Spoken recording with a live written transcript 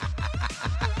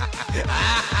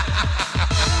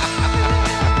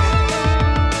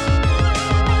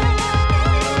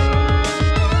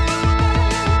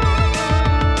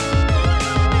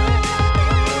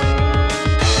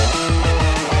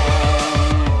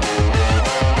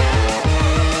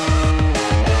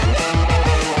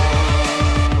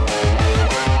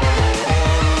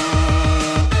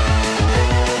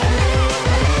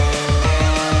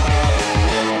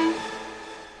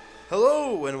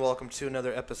Hello, and welcome to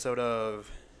another episode of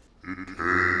It came from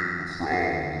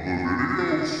the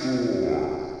video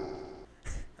store.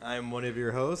 I'm one of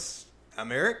your hosts.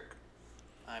 I'm Eric.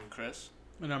 I'm Chris.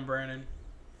 And I'm Brandon.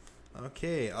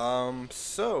 Okay,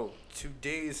 so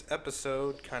today's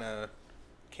episode kind of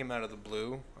came out of the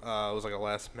blue. It was like a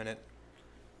last minute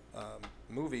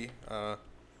movie. We're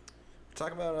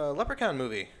talking about a Leprechaun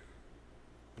movie.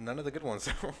 None of the good ones.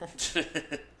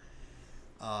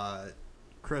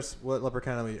 Chris, what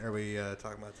Leprechaun are we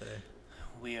talking about today?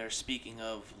 We are speaking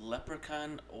of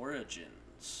Leprechaun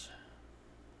Origins.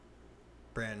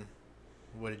 Brandon,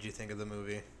 what did you think of the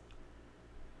movie?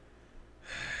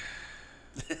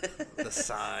 The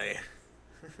sigh.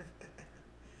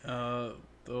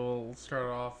 We'll start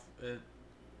off.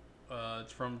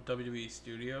 It's from WWE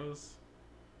Studios.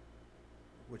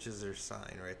 Which is their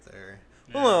sign right there.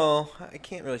 Yeah. Well, I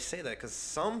can't really say that because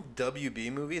some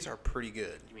WB movies are pretty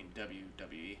good. You mean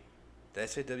WWE? Did I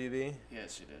say WB?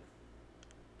 Yes, you did.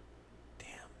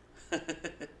 Damn.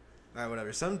 Alright,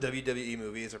 whatever. Some WWE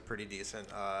movies are pretty decent.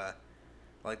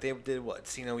 Like they did what?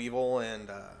 See No Evil and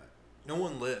No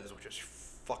One Lives, which is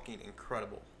fucking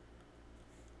incredible.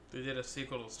 They did a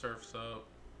sequel to Surf's Up,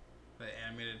 the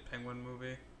animated Penguin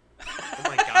movie. Oh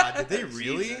my god, did they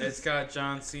really? It's got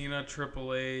John Cena,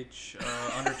 Triple H,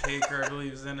 Undertaker, I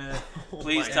believe, is in it.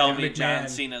 Please my tell God. me McMahon. John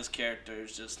Cena's character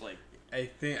is just like I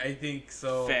think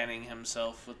so. fanning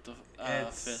himself with the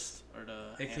It's- fist or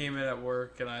the It hand. came in at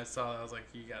work and I saw that. I was like,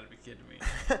 you gotta be kidding me.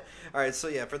 Alright, so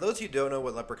yeah, for those who don't know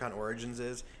what Leprechaun Origins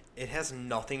is, it has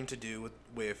nothing to do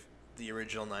with the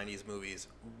original 90s movies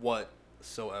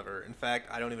whatsoever. In fact,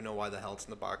 I don't even know why the hell it's in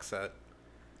the box set.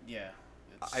 Yeah.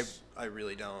 I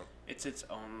really don't. It's its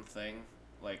own thing.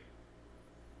 Like,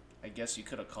 I guess you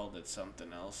could have called it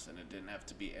something else, and it didn't have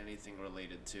to be anything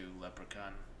related to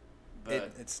Leprechaun.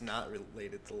 But It's not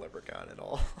related to Leprechaun at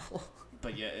all.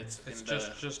 but yeah, it's It's in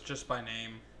the just by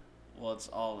name. well, it's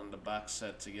all in the box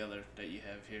set together that you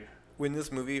have here. When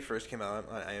this movie first came out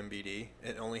on IMDb,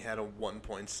 it only had a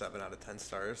 1.7 out of 10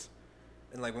 stars.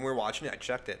 And like when we were watching it, I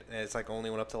checked it, and it's like only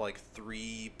went up to like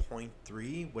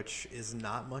 3.3, which is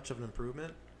not much of an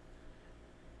improvement.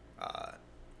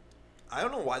 I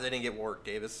don't know why they didn't get Warwick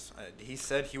Davis. He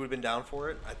said he would have been down for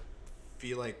it. I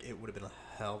feel like it would have been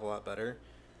a hell of a lot better.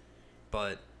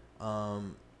 But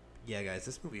yeah, guys,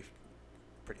 this movie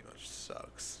pretty much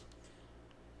sucks.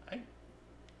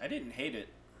 I didn't hate it.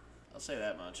 I'll say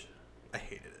that much. I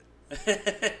hated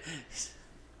it.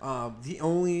 The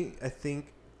only, I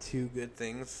think, two good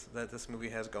things that this movie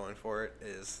has going for it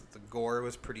is the gore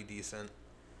was pretty decent,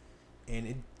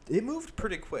 and it moved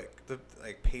pretty quick.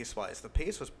 Like pace wise, the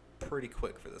pace was pretty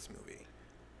quick for this movie.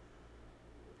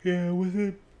 Yeah, with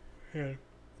it. Yeah.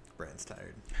 Brand's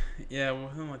tired. Yeah,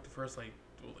 within like the first like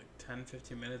 10,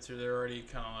 15 minutes, or they're already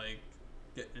kind of like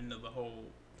getting into the whole.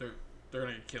 They're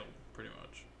gonna get killed pretty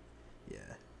much. Yeah,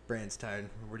 Brand's tired.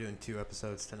 We're doing 2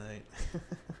 episodes tonight.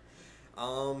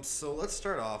 So let's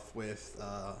start off with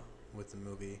the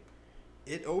movie.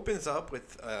 It opens up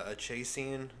with a chase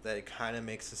scene that kind of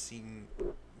makes the scene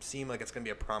seem like it's gonna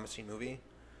be a promising movie.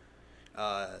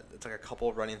 It's like a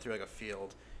couple running through like a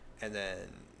field, and then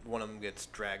one of them gets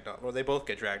dragged off. Well, they both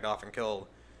get dragged off and killed,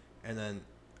 and then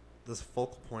this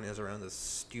focal point is around this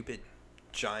stupid,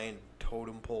 giant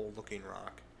totem pole looking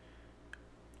rock.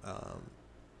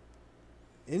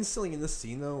 Instantly in this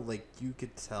scene though, like you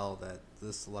could tell that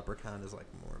this leprechaun is like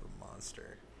more of a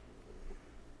monster.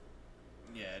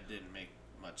 Yeah, it didn't make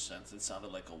much sense. It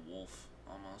sounded like a wolf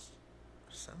almost.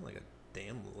 Sound like a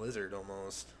damn lizard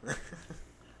almost.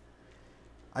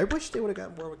 I wish they would have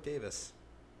got Warwick Davis.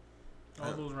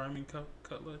 All those rhyming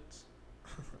cutlets.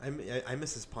 I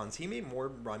miss his puns. He made more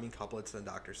rhyming couplets than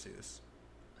Dr. Seuss.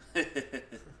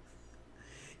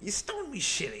 You stoned me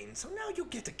shitting, so now you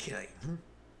get to killing.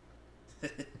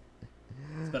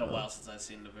 It's been a while since I've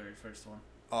seen the very first one.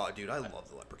 Oh, dude, I love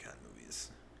the Leprechaun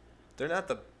movies. They're not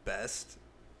the best,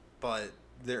 but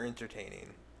they're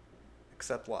entertaining.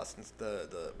 Except Lost in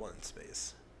the one in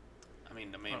space. I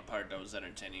mean, the main part that was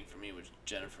entertaining for me was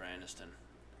Jennifer Aniston.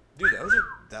 Dude,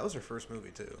 that was her first movie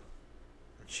too.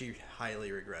 She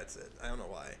highly regrets it. I don't know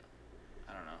why.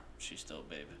 I don't know. She's still a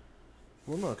babe.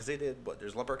 Well, no, because they did what?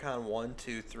 There's Leprechaun 1,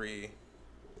 2, 3,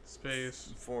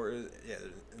 Space. 4, yeah,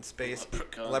 in space.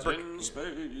 Leprechauns in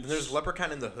space. There's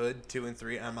Leprechaun in the Hood 2 and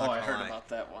 3. I'm not I gonna heard lie. about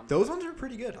that one. Those ones are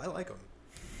pretty good. I like them.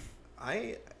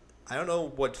 I don't know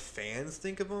what fans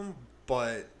think of them,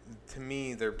 but to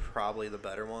me, they're probably the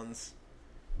better ones.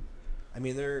 I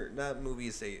mean, they're not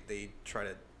movies they try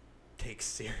to take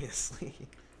seriously.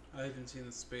 I haven't seen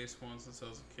the space one since I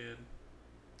was a kid.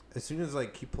 As soon as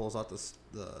like he pulls out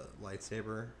the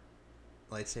lightsaber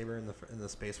in the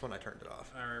space one, I turned it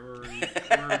off. All right,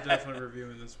 we're definitely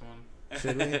reviewing this one.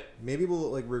 Should we? Maybe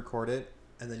we'll like record it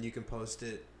and then you can post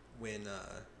it when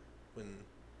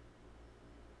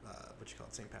what you call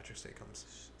it, St. Patrick's Day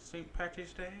comes. St.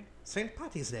 Patrick's Day. St.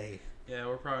 Patty's Day. Yeah,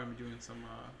 we'll probably be doing some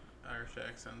Irish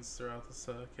accents throughout this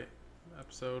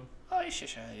episode.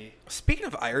 Speaking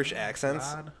of Irish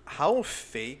accents, God. how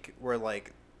fake were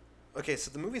like? Okay,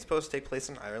 so the movie's supposed to take place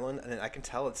in Ireland, and I can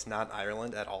tell it's not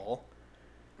Ireland at all.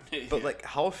 But like,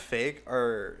 how fake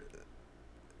are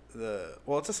the?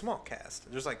 Well, it's a small cast.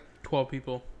 There's like 12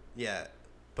 people. Yeah,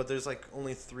 but there's like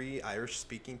only 3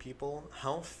 Irish-speaking people.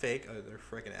 How fake are their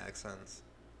freaking accents?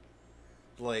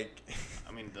 Like,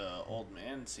 I mean, the old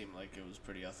man seemed like it was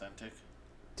pretty authentic.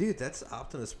 dude, that's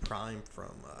Optimus Prime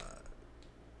from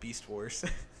Beast Wars.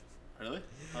 Really?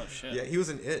 Oh shit. Yeah, he was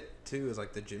in It too, as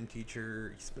like the gym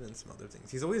teacher. He's been in some other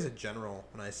things. He's always a general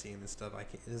when I see him and stuff.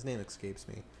 His name escapes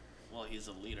me. Well, he's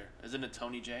a leader. Isn't it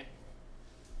Tony J?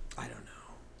 I don't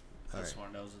know. I All right.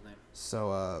 sworn that was his name.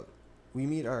 So we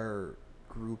meet our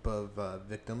group of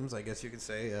victims, I guess you could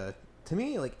say. To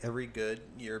me, like every good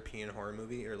European horror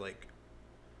movie, or like,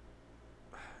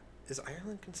 is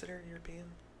Ireland considered European?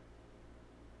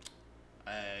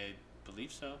 I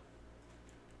believe so.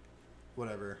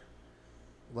 Whatever.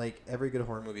 Like every good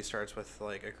horror movie starts with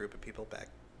like a group of people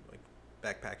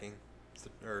backpacking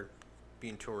or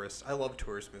being tourists. I love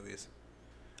tourist movies.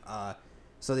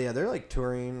 So yeah, they're like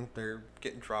touring. They're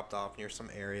getting dropped off near some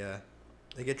area.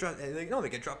 They get dropped. They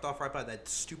get dropped off right by that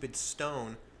stupid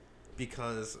stone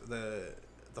because the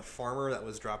farmer that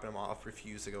was dropping them off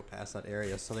refused to go past that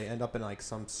area. So they end up in like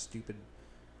some stupid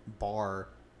bar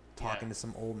talking to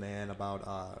some old man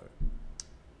about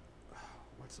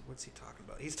what's he talking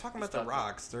about? He's talking about the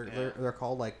rocks. They're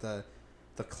called like the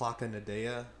Clock of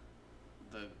Nadea.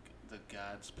 The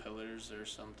God's Pillars or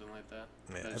something like that.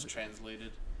 Yeah, That's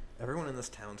translated. Everyone in this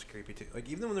town's creepy too. Like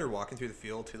even when they're walking through the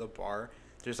field to the bar,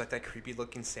 there's like that creepy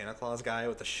looking Santa Claus guy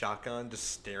with a shotgun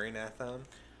just staring at them.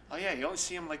 Oh yeah, you only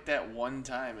see him like that one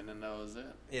time, and then that was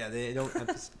it. Yeah, they don't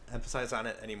emphasize on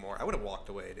it anymore. I would have walked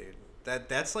away, dude.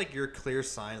 That's like your clear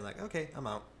sign. Like, okay, I'm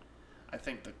out. I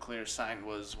think the clear sign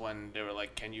was when they were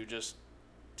like, "Can you just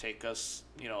take us,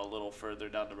 a little further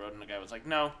down the road?" And the guy was like,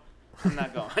 "No, I'm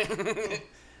not going.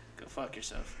 Go fuck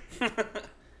yourself."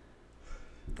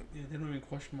 Yeah, they don't even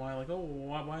question why. Like, oh,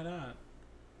 why not?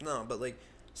 No, but like,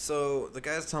 so the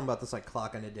guy's telling about this like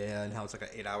Clock on a Day and how it's like an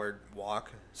 8-hour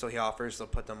walk. So he offers to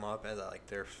put them up at like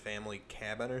their family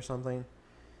cabin or something.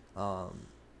 Like,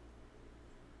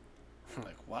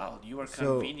 wow, you are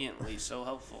conveniently so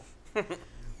helpful.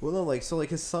 Well, no, like, so like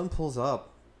his son pulls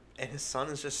up, and his son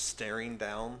is just staring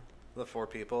down the 4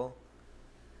 people,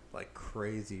 like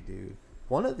crazy, dude.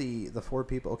 One of the 4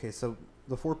 people. Okay, so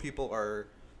the 4 people are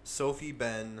Sophie,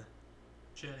 Ben,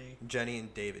 Jenny,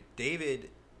 and David. David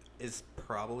is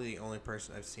probably the only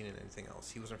person I've seen in anything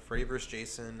else. He was in Freddy vs.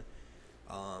 Jason.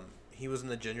 He was in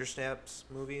the Ginger Snaps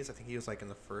movies. I think he was like in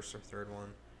the first or third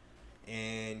one.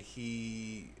 And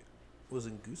he was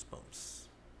in Goosebumps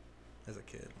as a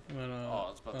kid. I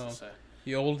was about to say.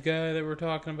 The old guy that we're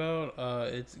talking about,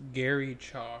 it's Gary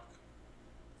Chalk.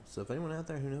 So if anyone out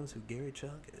there who knows who Gary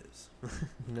Chalk is,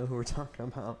 you know who we're talking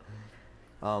about.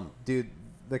 Dude,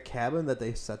 the cabin that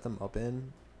they set them up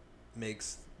in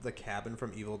makes the cabin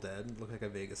from Evil Dead look like a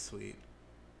Vegas suite.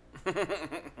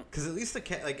 Because at least the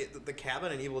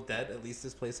cabin in Evil Dead, at least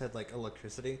this place had like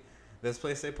electricity. This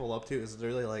place they pull up to is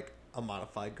literally like a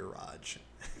modified garage.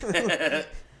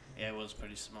 Yeah, it was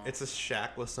pretty small. It's a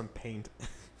shack with some paint.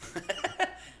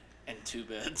 And 2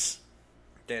 beds.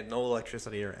 They had no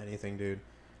electricity or anything, dude.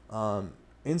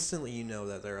 Instantly you know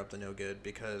that they're up to no good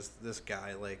because this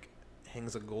guy like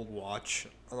hangs a gold watch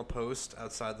on a post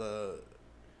outside the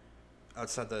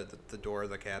door of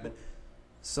the cabin.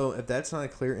 So if that's not a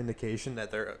clear indication that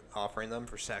they're offering them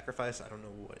for sacrifice, I don't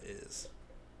know what is.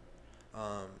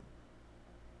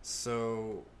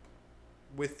 So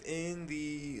within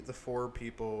the 4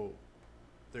 people,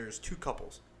 there's 2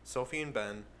 couples, Sophie and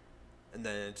Ben, and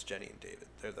then it's Jenny and David.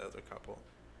 They're the other couple.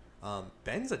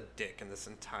 Ben's a dick in this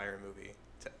entire movie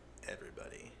to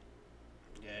everybody.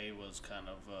 Yeah, he was kind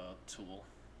of a tool.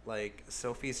 Like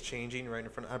Sophie's changing right in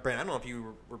front of Brand. I don't know if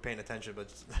you were paying attention, but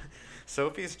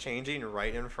Sophie's changing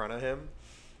right in front of him.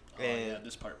 Oh And yeah,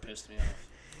 this part pissed me off.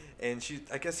 and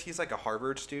I guess he's like a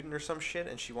Harvard student or some shit,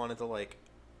 and she wanted to like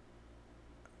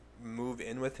move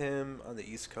in with him on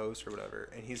the East Coast or whatever,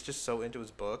 and he's just so into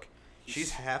his book.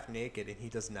 She's half naked, and he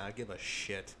does not give a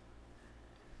shit.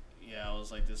 Yeah, I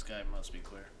was like, this guy must be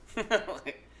queer.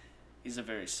 Like, he's a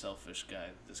very selfish guy.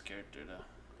 This character, though.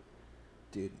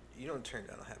 Dude, you don't turn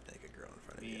down a half naked girl in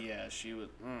front of you. Yeah, she was.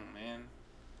 Man.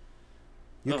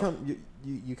 You Ugh.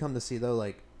 you come to see though,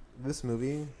 like this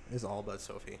movie is all about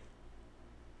Sophie.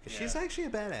 'Cause she's Yeah. actually a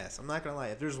badass. I'm not gonna lie.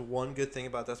 If there's one good thing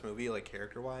about this movie, like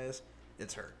character wise,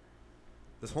 it's her.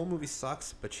 This whole movie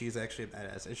sucks, but she's actually a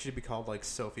badass. It should be called like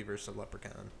Sophie versus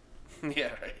Leprechaun.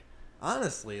 Yeah, right.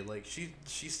 Honestly, like she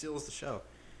steals the show.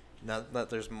 Not that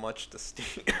there's much to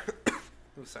steal.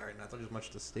 Oh, sorry, not that there's much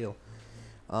to steal.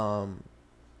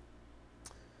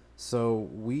 So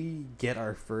we get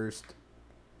our first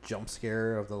jump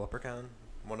scare of the Leprechaun.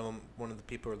 One of the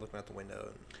people are looking out the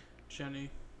window. And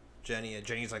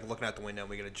Jenny's like looking out the window, and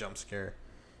we get a jump scare.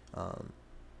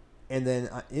 And then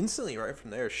instantly, right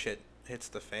from there, shit hits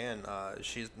the fan.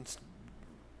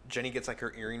 Jenny gets like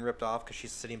her earring ripped off because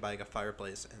she's sitting by like a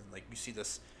fireplace, and like you see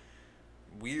this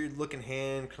weird looking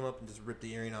hand come up and just rip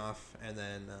the earring off, and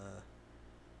then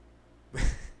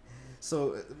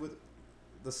so with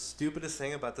the stupidest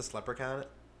thing about this Leprechaun,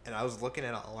 and I was looking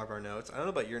at all of our notes. I don't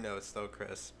know about your notes though,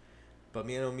 Chris, but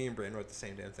me and Brandon wrote the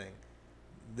same damn thing.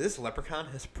 This Leprechaun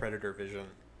has predator vision.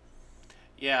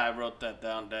 Yeah, I wrote that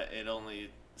down. That it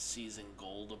only sees in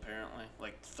gold, apparently,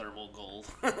 like thermal gold.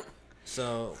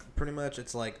 So pretty much,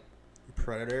 it's like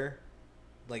Predator.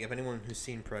 Like if anyone who's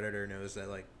seen Predator knows that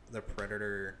like the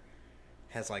Predator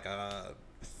has like a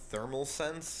thermal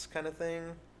sense kind of thing.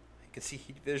 You can see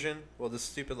heat vision. Well, this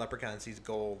stupid Leprechaun sees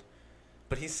gold,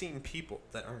 but he's seeing people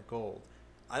that aren't gold.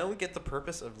 I don't get the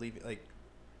purpose of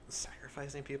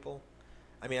sacrificing people.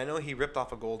 I mean, I know he ripped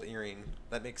off a gold earring.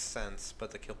 That makes sense, but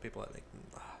to kill people,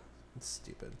 it's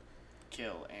stupid.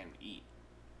 Kill and eat.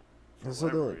 For So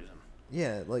whatever the- reason.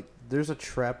 Yeah, like there's a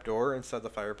trap door inside the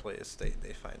fireplace. They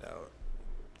find out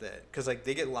that because like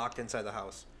they get locked inside the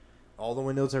house, all the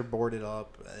windows are boarded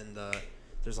up, and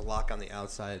there's a lock on the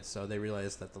outside. So they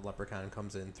realize that the Leprechaun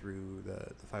comes in through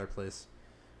the fireplace.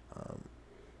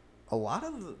 A lot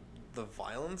of the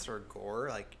violence or gore,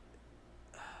 like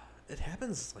it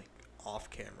happens like off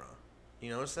camera.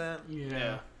 You notice that?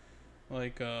 Yeah.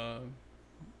 Like, as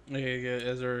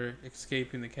they're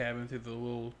escaping the cabin through the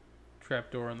little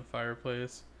trapdoor in the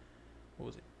fireplace. What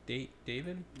was it?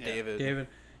 David? Yeah. David.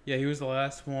 Yeah, he was the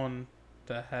last one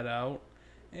to head out.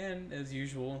 And as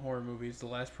usual in horror movies, the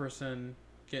last person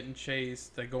getting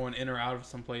chased, like going in or out of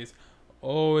someplace,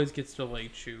 always gets their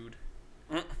leg chewed.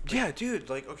 Yeah, dude.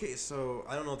 Like, okay, so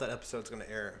I don't know if that episode's gonna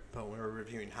air, but when we're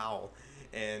reviewing Howl,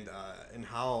 and in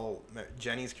Howl,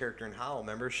 Jenny's character in Howl,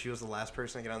 remember she was the last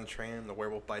person to get on the train, and the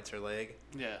werewolf bites her leg.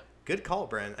 Yeah. Good call,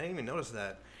 Brent. I didn't even notice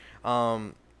that.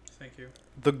 Thank you.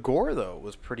 The gore though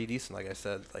was pretty decent. Like I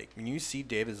said, like when you see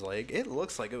David's leg, it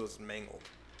looks like it was mangled,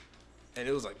 and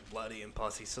it was like bloody and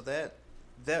pussy. So that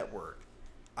worked.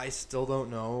 I still don't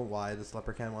know why this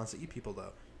Leprechaun wants to eat people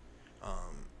though.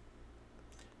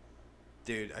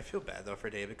 Dude, I feel bad though for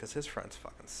David because his friends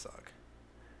fucking suck.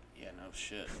 Yeah, no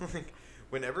shit. Like,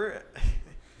 whenever,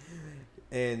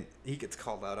 and he gets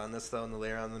called out on this though in the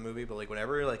later on in the movie, but like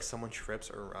whenever like someone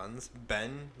trips or runs,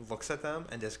 Ben looks at them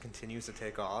and just continues to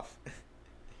take off.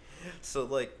 So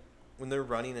like when they're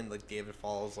running and like David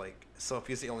falls, like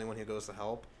Sophie's the only one who goes to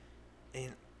help,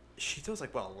 and she throws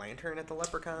like a lantern at the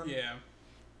Leprechaun. Yeah.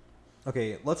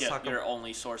 Okay, let's Yeah, talk your about.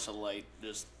 only source of light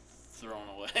just thrown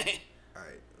away. All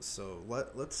right, so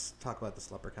let's talk about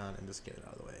this Leprechaun and just get it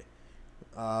out of the way.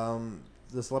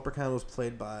 This Leprechaun was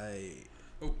played by.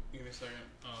 Oh, give me a second.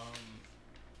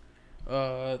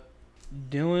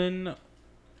 Dylan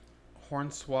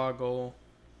Hornswoggle.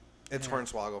 It's Yeah.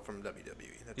 Hornswoggle from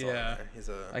WWE. That's all Yeah. there. He's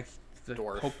a Like the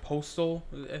dwarf. Postal,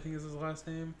 I think is his last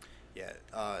name. Yeah.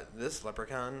 This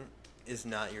Leprechaun is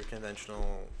not your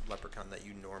conventional Leprechaun that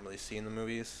you normally see in the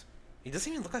movies. He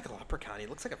doesn't even look like a Leprechaun. He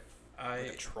looks like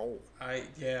a troll. I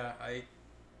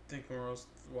think when I was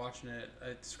watching it,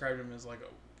 I described him as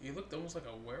he looked almost like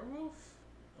a werewolf,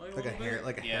 Like a little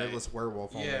bit. a Yeah. hairless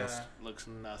werewolf almost. Yeah, Looks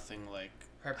nothing like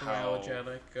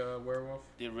hyperallergenic werewolf.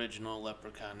 the original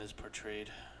Leprechaun is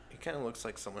portrayed. He kind of looks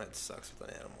like someone had sex with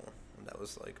an animal, and that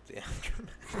was like the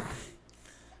aftermath.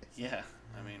 Yeah,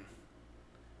 I mean,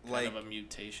 kind Like of a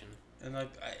mutation. And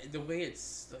the way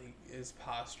it's like his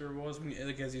posture was, when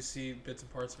as you see bits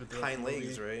and parts of it, throughout hind the movie,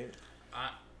 legs, right?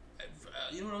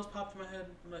 You know what else popped in my head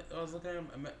when I was looking at him?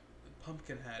 I met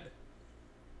Pumpkinhead.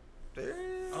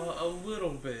 A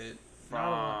little bit. Not a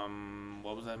lot.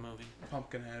 What was that movie?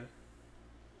 Pumpkinhead.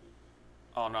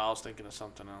 Oh no, I was thinking of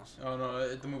something else. Oh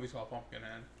no, the movie's called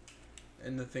Pumpkinhead,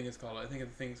 and I think the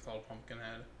thing's called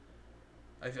Pumpkinhead.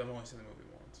 I've only seen the movie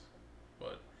once,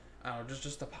 but I don't know,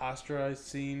 just the posterized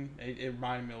scene. It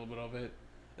reminded me a little bit of it.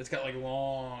 It's got like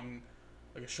long,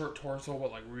 like a short torso,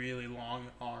 but like really long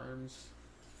arms.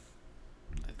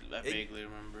 I vaguely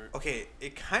remember. Okay,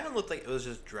 it kind of looked like it was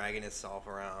just dragging itself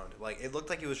around. Like, it looked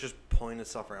like it was just pulling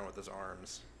itself around with its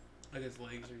arms. Like its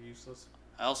legs are useless.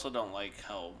 I also don't like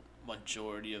how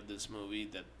majority of this movie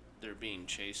that they're being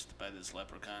chased by this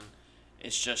leprechaun.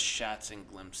 It's just shots and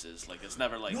glimpses. Like, it's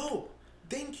never like... No!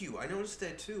 Thank you! I noticed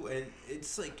that too. And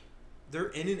it's like, they're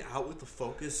in and out with the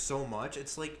focus so much.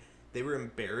 It's like they were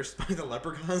embarrassed by the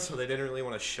leprechaun, so they didn't really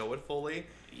want to show it fully.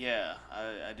 Yeah,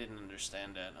 I didn't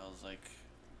understand that. I was like,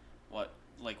 what?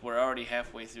 Like, we're already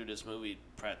halfway through this movie,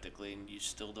 practically, and you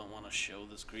still don't want to show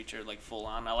this creature, like, full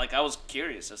on? I was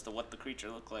curious as to what the creature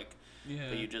looked like. Yeah.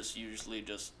 But you just usually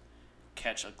just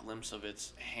catch a glimpse of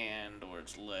its hand or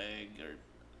its leg or,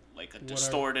 like, a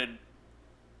distorted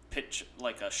pitch,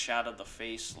 like a shot of the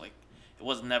face. Like, it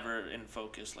was never in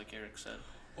focus, like Eric said.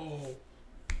 Oh,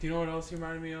 do you know what else he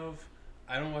reminded me of?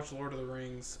 I don't watch Lord of the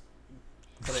Rings,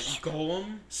 but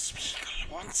Golem.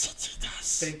 Speak once it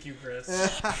does. Thank you,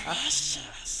 Chris.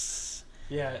 Precious.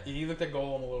 Yeah, he looked at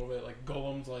Golem a little bit. Like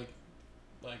Golem's like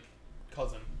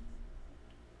cousin.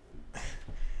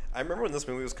 I remember when this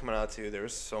movie was coming out too, there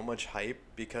was so much hype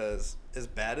because as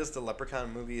bad as the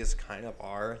Leprechaun movies kind of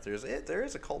are, there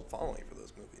is a cult following for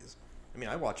those movies. I mean,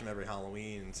 I watch them every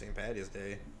Halloween and St. Patty's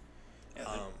Day. Yeah,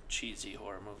 they're cheesy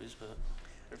horror movies, but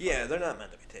they're not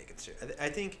meant to be taken seriously. I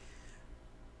think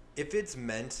if it's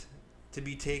meant to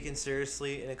be taken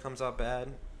seriously and it comes out bad,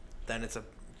 then it's a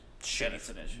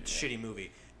shitty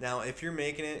movie. Now, if you're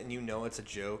making it and you know it's a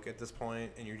joke at this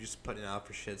point and you're just putting it out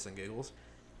for shits and giggles,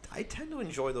 I tend to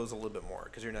enjoy those a little bit more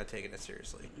because you're not taking it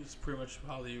seriously. It's pretty much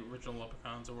how the original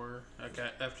Leprechauns were. Okay,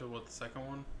 after the second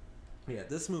one? Yeah,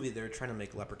 this movie, they're trying to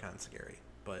make Leprechaun scary,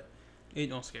 but... Ain't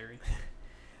no scary.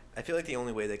 I feel like the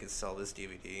only way they could sell this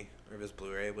DVD or this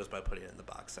Blu-ray was by putting it in the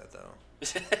box set, though.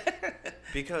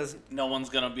 Because... no one's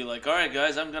going to be like, all right,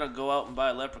 guys, I'm going to go out and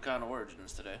buy Leprechaun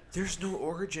Origins today. There's no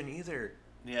origin either.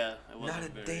 Yeah, it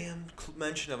wasn't Not a damn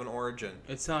mention of an origin.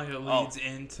 It's not like it leads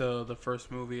into the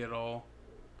first movie at all.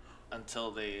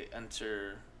 Until they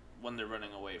enter, when they're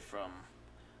running away from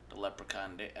the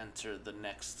leprechaun, they enter the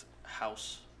next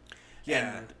house.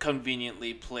 Yeah. And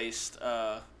conveniently placed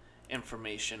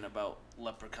information about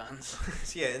leprechauns.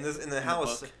 Yeah, in the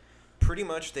house, pretty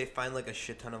much they find like a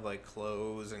shit ton of like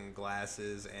clothes and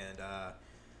glasses and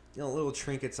little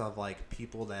trinkets of like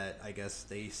people that I guess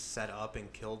they set up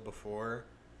and killed before.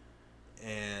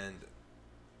 And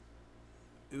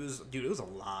it was a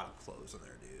lot of clothes in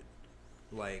there, dude.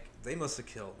 Like, they must have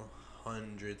killed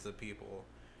hundreds of people.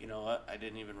 You know what? I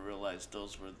didn't even realize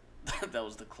those were that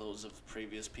was the clothes of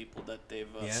previous people that they've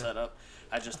set up.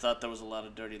 I just thought there was a lot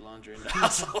of dirty laundry in the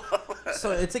house. So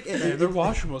it's like their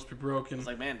washer must be broken. It's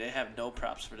like, man, they have no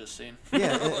props for this scene.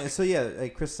 Yeah,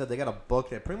 like Chris said, they got a book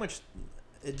that pretty much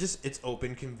it's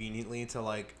open conveniently to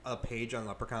like a page on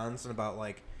leprechauns and about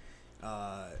like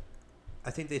I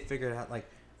think they figured out like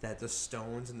that the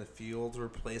stones in the fields were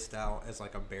placed out as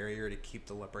like a barrier to keep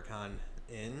the leprechaun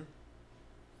in.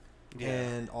 Yeah.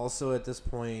 And also at this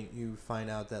point you find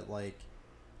out that like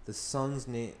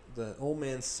the old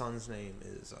man's son's name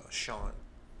is Sean.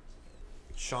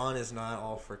 Sean is not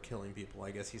all for killing people.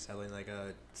 I guess he's having like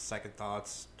a second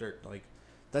thoughts. Like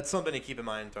that's something to keep in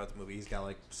mind throughout the movie. He's got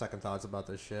like second thoughts about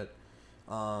this shit.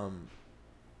 And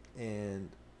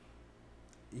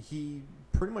he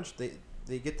pretty much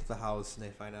they get to the house and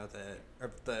they find out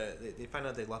they find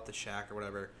out they left the shack or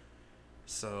whatever.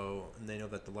 So, and they know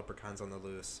that the leprechaun's on the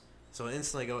loose. So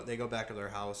instantly they go back to their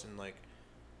house and like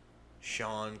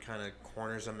Sean kind of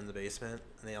corners them in the basement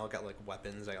and they all got like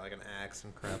weapons, like an axe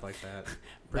and crap like that.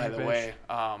 By the way,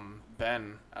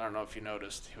 Ben, I don't know if you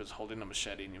noticed, he was holding a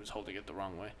machete and he was holding it the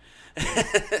wrong way.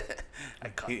 I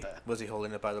caught that. Was he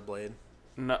holding it by the blade?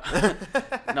 No,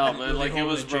 no, but like it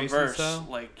was reversed.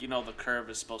 Like, you know, the curve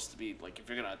is supposed to be like if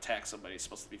you're gonna attack somebody, it's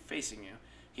supposed to be facing you.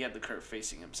 He had the curve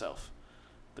facing himself,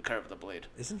 the curve of the blade.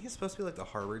 Isn't he supposed to be like the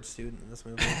Harvard student in this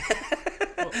movie?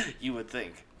 You would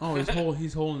think. Oh,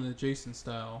 he's holding the Jason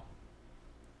style.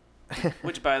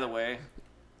 Which, by the way,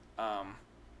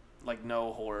 like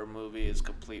no horror movie is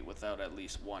complete without at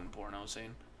least one porno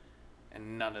scene,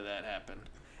 and none of that happened.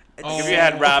 If you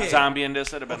had Rob okay. Zombie in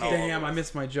this, it'd have been all Damn, over. I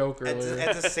missed my joke earlier.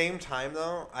 At the same time,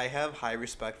 though, I have high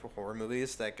respect for horror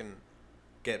movies that can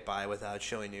get by without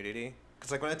showing nudity.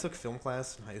 Because, like, when I took film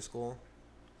class in high school,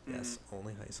 yes,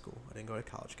 only high school. I didn't go to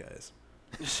college, guys.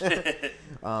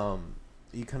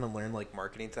 You kind of learn, like,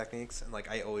 marketing techniques. And, like,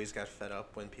 I always got fed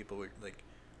up when people would, like,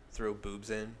 throw boobs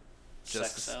in.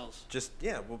 Sex sells.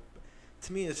 Well,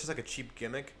 to me, it's just like a cheap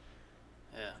gimmick.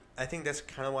 Yeah. I think that's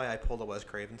kind of why I pulled a Wes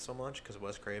Craven so much, because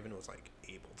Wes Craven was like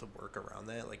able to work around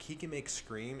that. Like he can make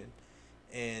Scream,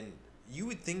 and you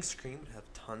would think Scream would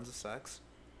have tons of sex.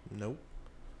 Nope.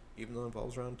 Even though it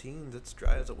involves around teens, it's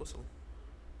dry as a whistle.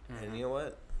 Mm-hmm. And you know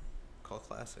what? Call it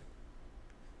classic.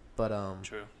 But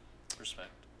True. Respect.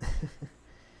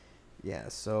 Yeah.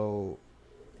 So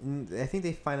I think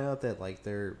they find out that like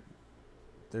they're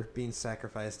being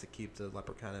sacrificed to keep the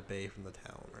leprechaun at bay from the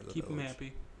town or the Keep them village.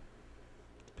 happy.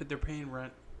 But they're paying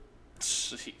rent.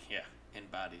 Yeah, in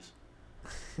bodies.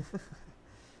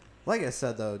 Like I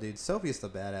said, though, dude, Sophie's the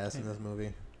badass in this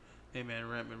movie. Hey, man,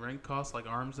 rent costs like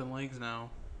arms and legs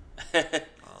now.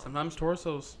 Sometimes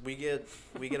torsos. We get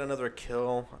another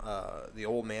kill. The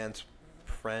old man's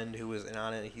friend who was in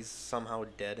on it, he's somehow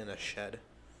dead in a shed.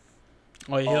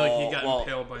 Oh, he got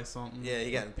impaled by something. Yeah,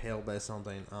 he got impaled by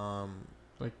something.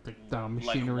 Like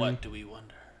machinery. Like what do we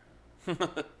wonder?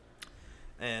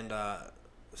 And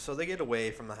so they get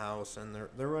away from the house and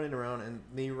they're running around and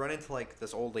they run into like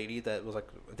this old lady that was like,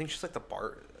 I think she's like the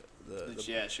bar.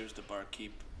 Yeah, she was the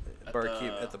barkeep. At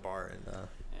the bar and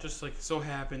just like so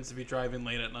happens to be driving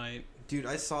late at night. Dude,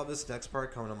 I saw this next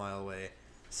part coming a mile away.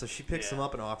 So she picks him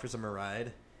up and offers him a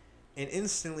ride, and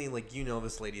instantly, like,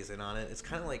 this lady is in on it. It's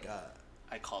kind of like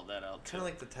I called that out. Kind of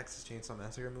like the Texas Chainsaw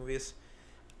Massacre movies.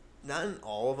 Not in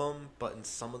all of them, but in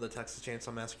some of the Texas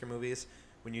Chainsaw Massacre movies,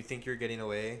 when you think you're getting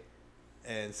away,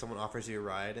 and someone offers you a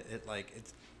ride,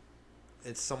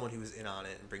 it's someone who's in on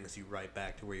it and brings you right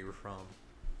back to where you were from.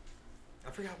 I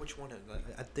forgot which one.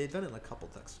 They've done it in a couple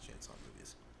Texas Chainsaw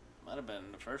movies. Might have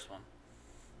been the first one.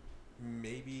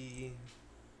 Maybe.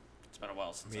 It's been a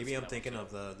while since. Maybe I'm thinking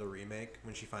of the remake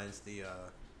when she finds the.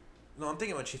 No, I'm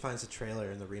thinking when she finds the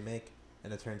trailer in the remake,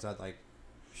 and it turns out like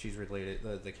she's related.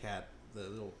 The cat, the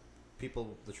little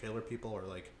people, the trailer people are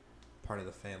like part of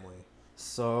the family.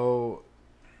 So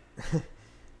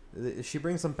she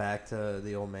brings them back to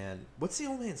the old man. What's the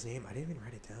old man's name? I didn't even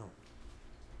write it down.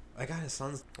 I got his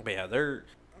son's. But yeah, they're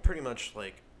pretty much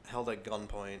like held at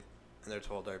gunpoint, and they're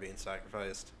told they're being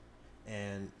sacrificed.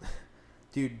 And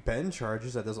dude, Ben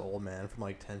charges at this old man from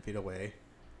like 10 feet away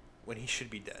when he should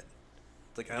be dead.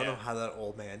 Like I don't know how that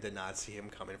old man did not see him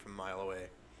coming from a mile away.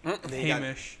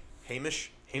 Hamish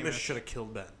should have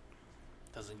killed Ben.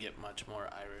 Doesn't get much more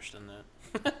Irish than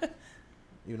that.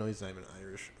 Even though he's not even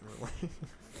Irish.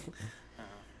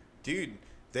 Dude,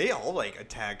 they all like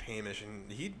attacked Hamish,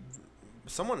 and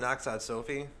someone knocks out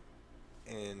Sophie,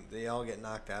 and they all get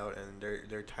knocked out, and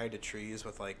they're tied to trees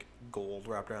with like gold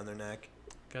wrapped around their neck.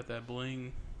 Got that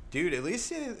bling. Dude, at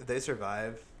least if they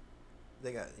survive,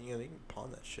 they got they can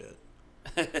pawn that shit.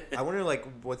 I wonder like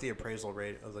what the appraisal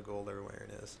rate of the gold they're wearing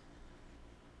is.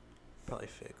 Probably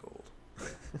fake gold.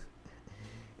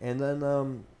 And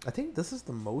then I think this is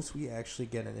the most we actually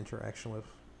get an interaction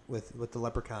with the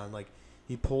leprechaun. Like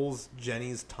he pulls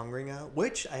Jenny's tongue ring out,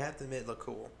 which I have to admit look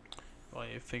cool. Oh,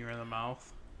 you finger in the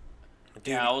mouth.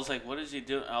 Dude, yeah, I was like, what is he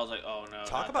doing? I was like, oh no.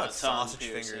 Talk about sausage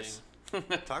fingers.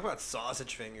 Talk about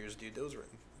sausage fingers, dude. Those were.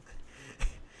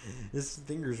 His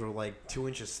fingers were like 2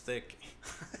 inches thick.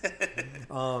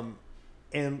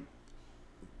 And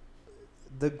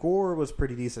the gore was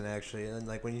pretty decent actually. And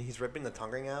like when he's ripping the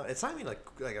tongue ring out, it's not even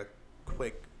like a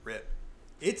quick rip.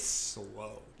 It's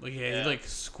slow. Like he like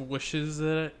squishes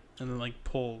it and then like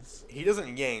pulls. He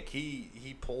doesn't yank.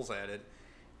 He pulls at it,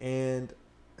 and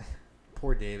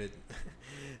poor David.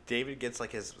 David gets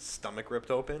like his stomach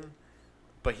ripped open,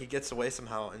 but he gets away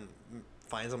somehow and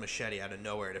finds a machete out of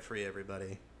nowhere to free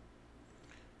everybody.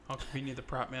 How convenient the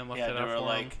prop man left it out for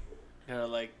him. They were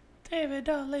like, David,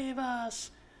 don't leave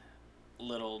us.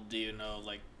 Little do you know,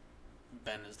 like,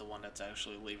 Ben is the one that's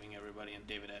actually leaving everybody, and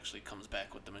David actually comes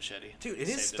back with the machete. Dude, and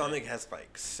his stomach has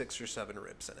like 6 or 7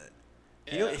 ribs in it.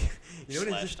 Yeah, you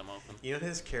know slashed him open. You know what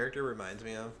his character reminds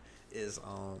me of is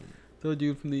the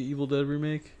dude from the Evil Dead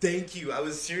remake. Thank you. I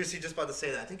was seriously just about to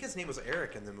say that. I think his name was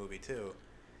Eric in the movie too.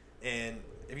 And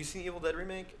have you seen the Evil Dead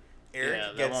remake?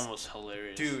 Eric that one was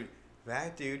hilarious. Dude,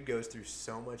 that dude goes through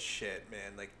so much shit,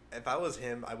 man. Like if I was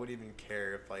him, I wouldn't even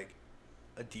care if like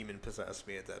a demon possessed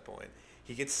me at that point.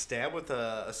 He gets stabbed with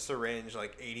a syringe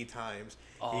like 80 times.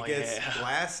 Oh, he gets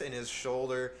glass in his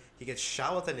shoulder. He gets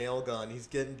shot with a nail gun. He's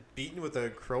getting beaten with a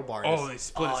crowbar. Oh, they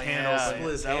split his hand open.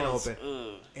 Split his hand open.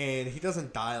 Ugh. And he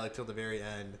doesn't die like till the very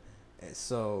end. And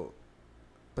so,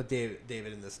 but David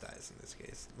in this dies in this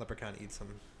case. Leprechaun eats him.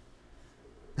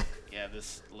 Yeah,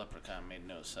 this leprechaun made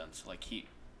no sense. Like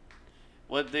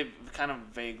they kind of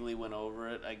vaguely went over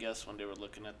it, I guess, when they were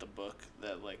looking at the book,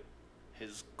 that like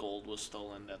his gold was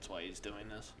stolen. That's why he's doing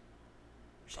this,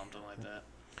 or something like that.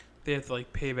 They have to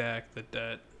like pay back the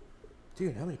debt.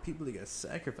 Dude, how many people did he get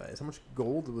sacrificed? How much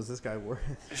gold was this guy worth?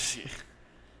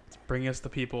 Bring us the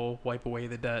people, wipe away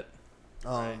the debt.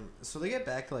 Right. So they get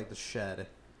back to like the shed,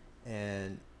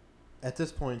 and at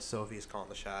this point, Sophie's calling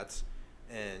the shots,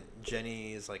 and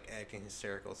Jenny is like acting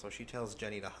hysterical. So she tells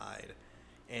Jenny to hide,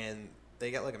 and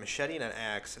they got like a machete and an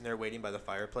axe, and they're waiting by the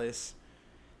fireplace.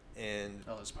 And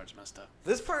this part's messed up.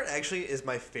 this part actually is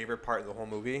my favorite part of the whole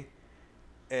movie,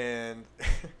 and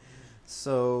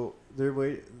so they're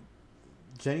waiting.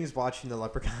 Jenny's watching the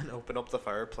leprechaun open up the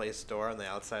fireplace door on the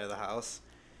outside of the house,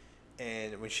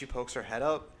 and when she pokes her head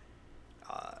up,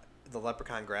 the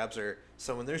leprechaun grabs her.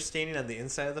 So when they're standing on the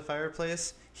inside of the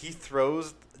fireplace, he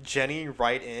throws Jenny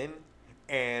right in,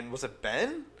 and was it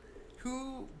Ben?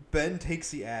 Ben takes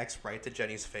the axe right to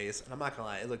Jenny's face, and I'm not gonna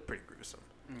lie, it looked pretty gruesome.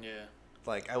 Yeah.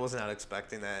 Like, I was not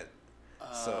expecting that.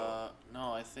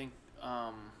 No, I think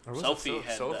Or was it Sophie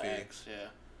had Sophie? the axe. Yeah.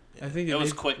 I think It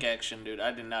was quick action, dude.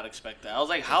 I did not expect that. I was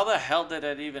like, how the hell did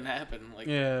that even happen? Like,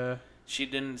 Yeah. she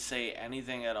didn't say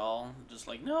anything at all. Just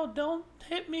like, no, don't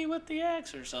hit me with the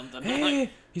axe or something. Hey, Like,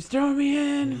 he's throwing me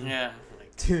in. yeah.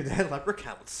 Like, Dude, that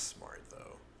leprechaun was smart, though.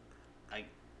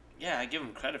 I give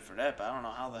him credit for that, but I don't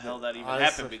know how the hell that even Honestly,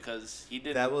 happened because he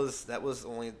didn't. That was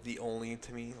the only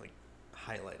to me like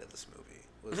highlight of this movie.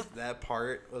 Was that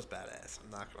part was badass.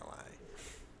 I'm not gonna lie.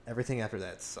 Everything after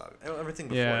that sucked. Everything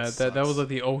before Yeah, it that was sucks. like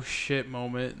the oh shit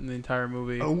moment in the entire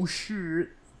movie. Oh shit.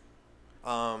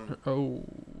 Oh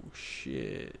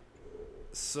shit.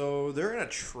 So they're in a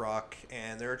truck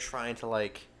and they're trying to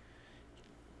like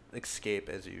escape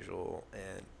as usual.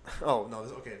 And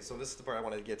so this is the part I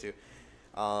wanted to get to.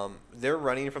 They're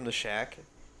running from the shack,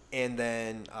 and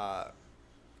then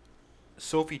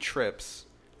Sophie trips,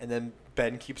 and then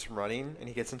Ben keeps running, and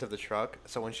he gets into the truck.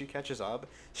 So when she catches up,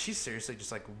 she's seriously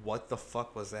just like, "What the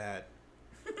fuck was that?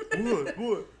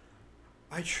 What?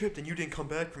 I tripped, and you didn't come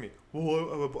back for me.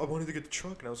 Well, I wanted to get the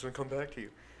truck, and I was gonna come back to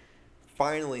you."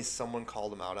 Finally, someone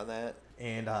called him out on that,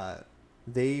 and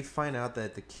they find out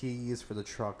that the keys for the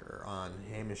truck are on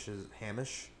Hamish.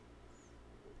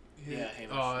 Yeah,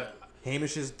 Hamish.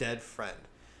 Hamish's dead friend.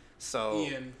 So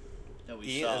Ian. That we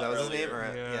Ian, saw is that was his earlier. name?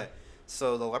 Or, Yeah.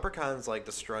 So the leprechaun's like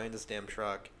destroying this damn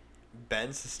truck.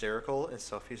 Ben's hysterical, and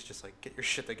Sophie's just like, "Get your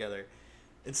shit together."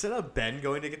 Instead of Ben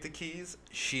going to get the keys,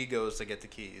 she goes to get the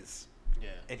keys. Yeah.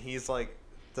 And he's like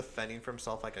defending for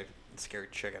himself like a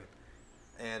scared chicken.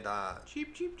 And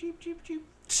Cheap.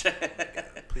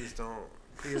 please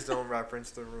don't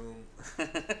reference the room.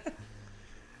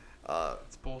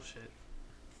 It's bullshit.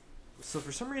 So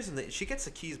for some reason she gets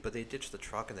the keys, but they ditch the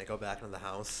truck and they go back into the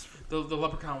house. The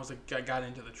leprechaun was like got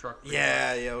into the truck.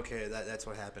 Yeah, okay, that's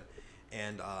what happened.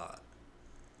 And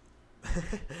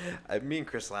me and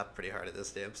Chris laughed pretty hard at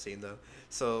this damn scene though.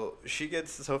 So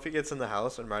Sophie gets in the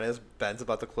house, and right as Ben's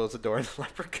about to close the door, and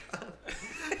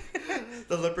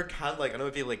the leprechaun like, I don't know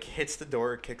if he like hits the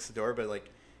door or kicks the door, but like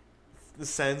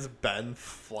sends Ben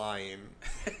flying.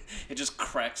 It just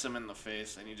cracks him in the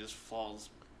face, and he just falls.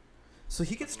 So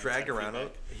he gets dragged around.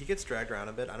 He gets dragged around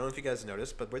a bit. I don't know if you guys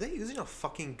noticed, but were they using a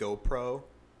fucking GoPro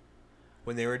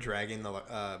when they were dragging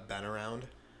the Ben around?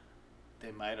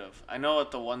 They might have. I know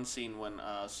at the one scene when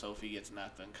Sophie gets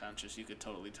knocked unconscious, you could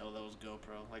totally tell that was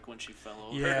GoPro. Like when she fell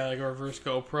over. Yeah, like a reverse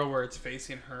GoPro where it's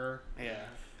facing her. Yeah.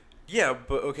 Yeah,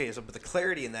 but okay. But the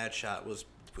clarity in that shot was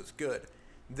good.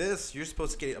 This, you're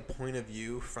supposed to get a point of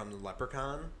view from the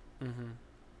leprechaun,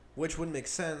 which wouldn't make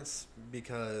sense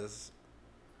because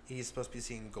he's supposed to be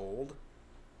seeing gold.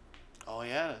 Oh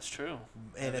yeah, that's true.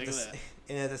 And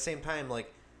at the same time,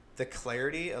 like the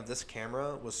clarity of this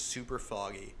camera was super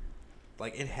foggy.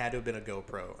 Like it had to have been a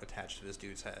GoPro attached to this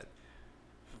dude's head.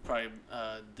 Probably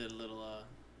did a little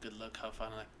good luck huff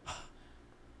on like.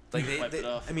 Like Wipe it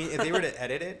off. I mean, if they were to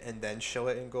edit it and then show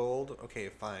it in gold, okay,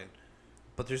 fine.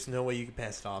 But there's no way you can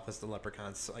pass it off as the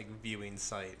leprechaun's like viewing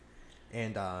sight.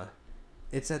 And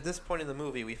it's at this point in the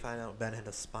movie we find out Ben had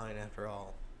a spine after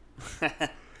all.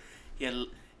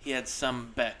 he had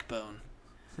some backbone.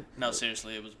 No,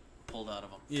 seriously, it was pulled out of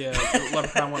him. Yeah, the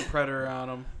leprechaun went predator on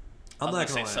him. I'm not gonna gonna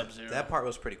say lie. Sub-Zero. That part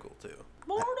was pretty cool too.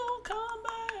 Mortal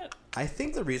Kombat. I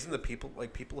think the reason that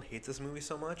people hate this movie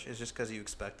so much is just because you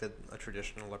expected a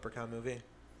traditional leprechaun movie.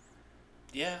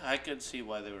 Yeah, I could see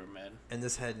why they were mad. And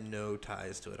this had no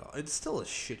ties to it all. It's still a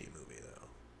shitty movie, though.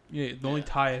 Yeah, the only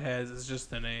tie it has is just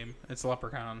the name. It's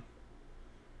Leprechaun.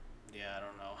 Yeah, I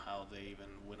don't know how they even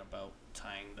went about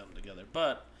tying them together.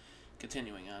 But,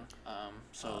 continuing on.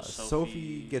 So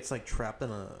Sophie gets, like, trapped in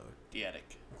the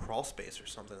attic. Crawl space or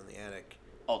something in the attic.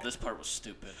 Oh, this part was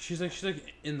stupid. She's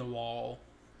like in the wall.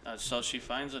 So she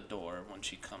finds a door when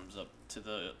she comes up to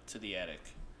the attic,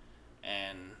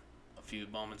 and a few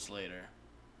moments later,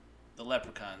 the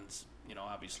leprechaun's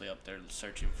obviously up there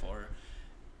searching for her,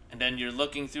 and then you're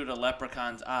looking through the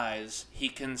leprechaun's eyes. He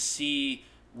can see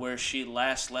where she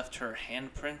last left her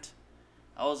handprint.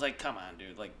 I was like, come on,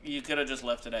 dude! Like you could have just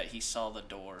left it at he saw the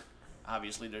door.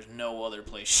 Obviously, there's no other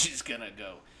place she's gonna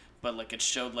go. But, like, it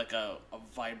showed, like, a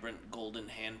vibrant golden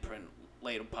handprint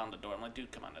laid upon the door. I'm like,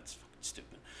 dude, come on, that's fucking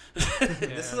stupid. Yeah.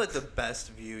 This is, like, the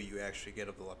best view you actually get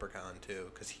of the leprechaun,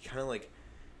 too. Because he kind of, like,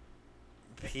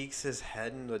 peeks his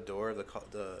head in the door of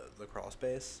the crawl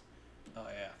space. Oh,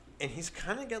 yeah. And he's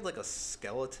kind of got, like, a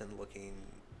skeleton-looking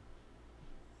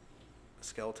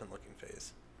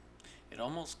face. It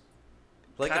almost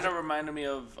like kind of reminded me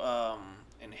of,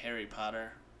 in Harry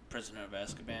Potter... Prisoner of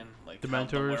Azkaban, like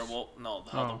Dementors?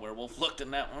 How the werewolf looked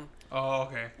in that one. Oh,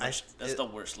 okay. That's the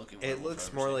worst looking werewolf. It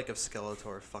looks more like if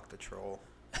Skeletor fucked a troll.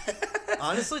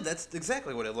 Honestly, that's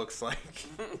exactly what it looks like.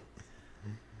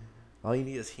 All you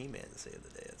need is He-Man to save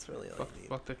the day. That's really all you need.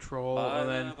 Fuck the troll, and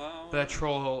then that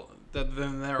troll,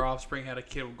 then their offspring had a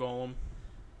kid with Golem.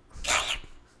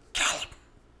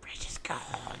 Precious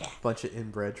God. Bunch of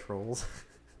inbred trolls.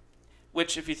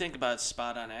 Which, if you think about it, is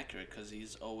spot on accurate, because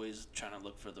he's always trying to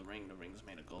look for the ring. The ring's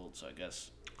made of gold, so I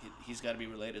guess he's got to be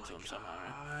related to him somehow,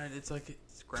 right? God, it's like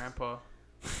it's Grandpa.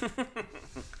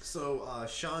 So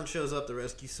Sean shows up to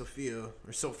rescue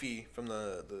Sophie from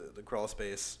the crawl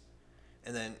space,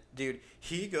 and then dude,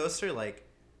 he goes through like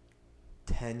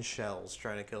 10 shells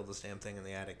trying to kill this damn thing in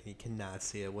the attic, and he cannot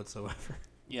see it whatsoever.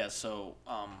 Yeah, so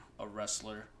a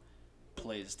wrestler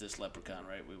plays this leprechaun,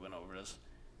 right? We went over this.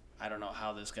 I don't know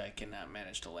how this guy cannot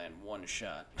manage to land one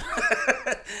shot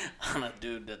on a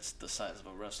dude that's the size of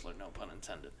a wrestler, no pun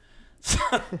intended.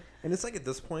 And it's like at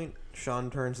this point,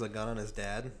 Sean turns the gun on his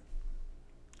dad.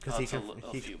 Because a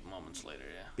few moments later,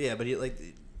 yeah. Yeah, but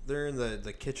they're in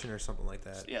the kitchen or something like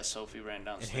that. Yeah, Sophie ran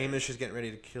downstairs. And Hamish is getting ready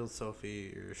to kill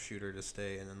Sophie or shoot her to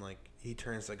stay, and then like he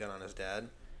turns the gun on his dad.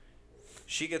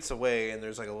 She gets away, and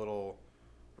there's like a little,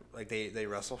 like they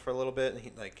wrestle for a little bit,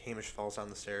 and Hamish falls down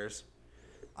the stairs.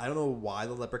 I don't know why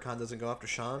the leprechaun doesn't go after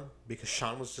Sean, because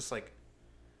Sean was just like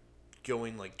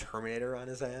going like Terminator on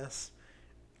his ass,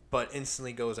 but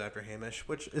instantly goes after Hamish,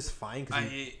 which is fine.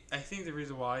 I think the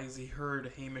reason why is he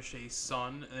heard Hamish say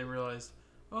son, and then realized,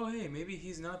 oh hey, maybe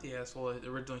he's not the asshole that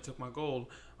originally took my gold.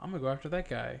 I'm gonna go after that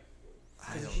guy.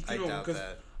 I doubt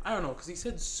that. I don't know, because he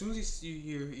said as soon as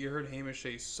you heard Hamish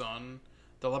say son,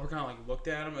 the leprechaun like looked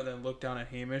at him and then looked down at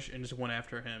Hamish and just went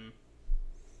after him.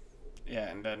 Yeah,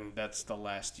 and then that's the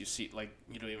last you see. Like,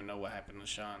 you don't even know what happened to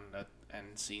Sean. That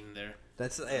end scene there.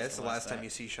 That's the last time you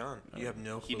see Sean. You have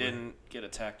no clue. He didn't get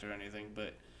attacked or anything,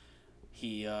 but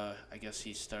he, I guess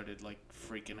he started, like,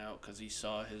 freaking out because he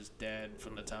saw his dad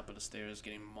from the top of the stairs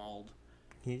getting mauled.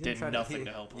 He did nothing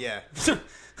to help him. Yeah.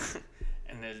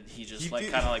 And then he just,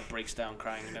 kind of breaks down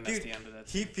crying, and then that's the end of that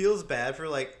scene. He feels bad for,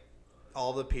 like,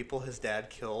 all the people his dad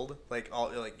killed.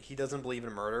 He doesn't believe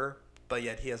in murder. But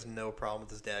yet he has no problem with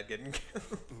his dad getting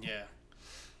killed. Yeah,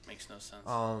 makes no sense.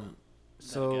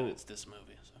 So again, it's this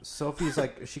movie. So. Sophie's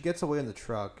like, she gets away in the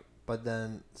truck, but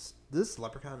then this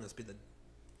leprechaun must be the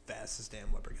fastest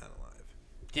damn leprechaun alive.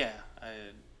 Yeah,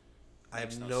 I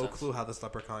have no clue how this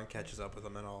leprechaun catches up with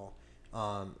him at all.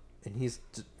 And he's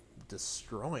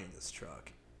destroying this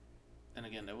truck. And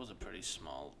again, that was a pretty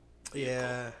small vehicle.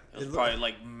 Yeah, it was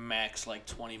probably max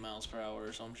 20 miles per hour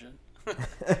or some shit.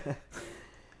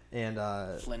 And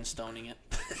Flintstoning it.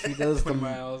 She does 20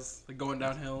 miles, going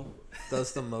downhill.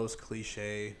 Does the most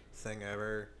cliche thing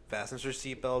ever. Fastens her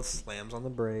seatbelt, slams on the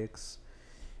brakes,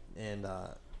 and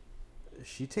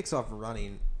she takes off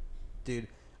running. Dude,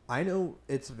 I know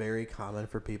it's very common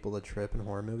for people to trip in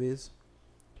horror movies,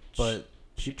 but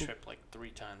she tripped 3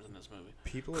 times in this movie.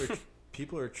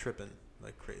 People are tripping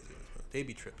like crazy in this movie. They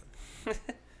be tripping.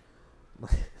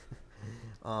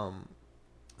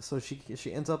 So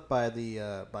she ends up by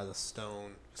the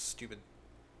stupid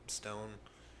stone,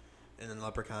 and then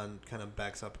Leprechaun kind of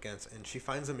backs up against, and she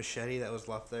finds a machete that was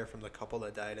left there from the couple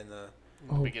that died in the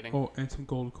beginning. Oh, and some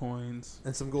gold coins.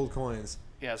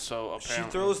 Yeah, so apparently she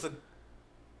throws the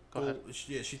gold.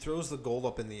 She throws the gold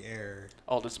up in the air.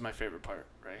 Oh, this is my favorite part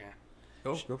right here.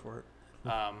 Go for it.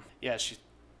 Yeah,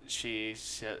 she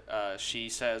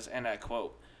says, and I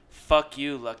quote, "Fuck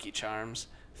you, Lucky Charms,"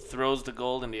 throws the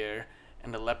gold in the air,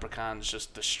 and the leprechaun's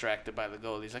just distracted by the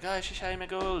gold. He's like, "Ah, she shot my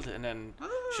gold," and then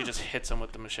she just hits him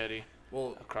with the machete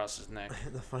across his neck.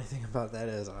 The funny thing about that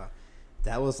is,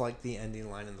 that was like the ending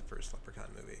line in the first Leprechaun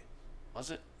movie.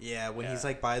 Was it? Yeah, when he's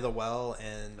like by the well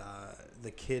and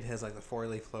the kid has like the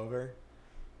 4-leaf clover,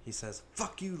 he says,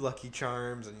 "Fuck you, Lucky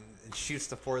Charms," and shoots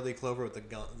the 4-leaf clover with the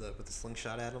gun, with the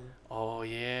slingshot at him. Oh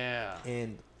yeah.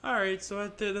 And All right, so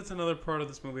that's another part of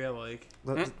this movie I like.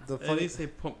 the At funny, least they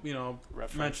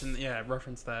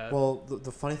reference that. well,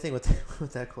 the funny thing with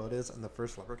with that quote is, in the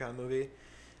first Leprechaun movie,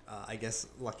 I guess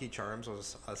Lucky Charms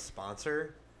was a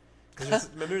sponsor. Because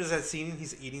remember there's that scene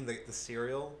he's eating the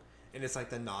cereal, and it's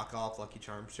like the knockoff Lucky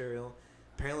Charms cereal.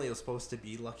 Apparently it was supposed to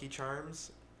be Lucky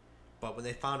Charms, but when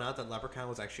they found out that Leprechaun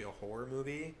was actually a horror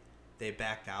movie, they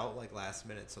backed out like last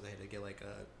minute, so they had to get like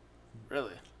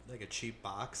a cheap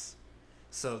box.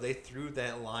 So they threw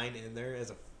that line in there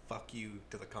as a fuck you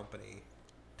to the company.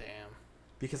 Damn.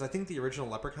 Because I think the original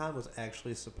Leprechaun was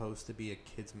actually supposed to be a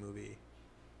kids movie.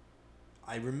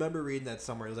 I remember reading that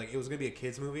somewhere. It was like it was gonna be a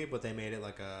kids movie, but they made it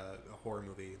like a horror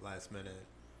movie last minute.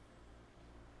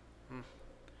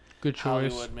 Good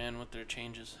choice. Hollywood, man, with their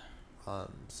changes.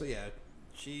 So yeah,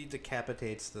 she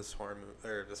decapitates this horror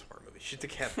movie. She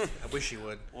decapitates. I wish she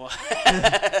would. Well,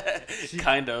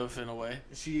 kind of in a way.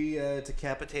 She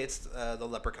decapitates the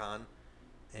leprechaun,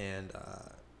 and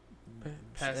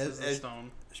Passes the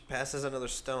stone. She passes another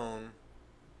stone.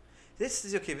 This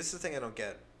is okay. This is the thing I don't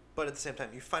get. But at the same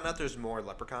time, you find out there's more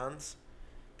leprechauns,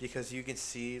 because you can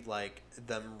see like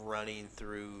them running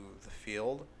through the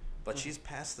field. But she's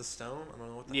past the stone. I don't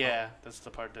know what the hell. That's the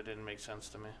part that didn't make sense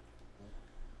to me.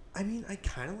 I mean, I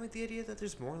kind of like the idea that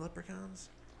there's more leprechauns.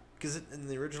 Because in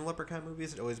the original Leprechaun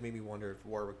movies, it always made me wonder if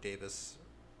Warwick Davis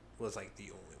was, like, the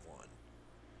only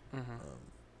one. Mm-hmm.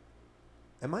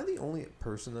 Am I the only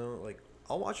person, though? Like,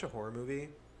 I'll watch a horror movie,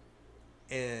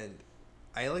 and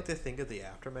I like to think of the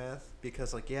aftermath.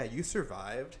 Because, like, yeah, you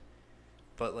survived,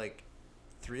 but, like,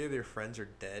 3 of your friends are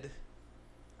dead.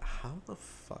 How the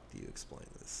fuck do you explain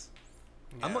this?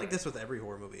 Yeah, I'm like this with every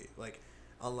horror movie. Like,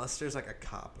 unless there's like a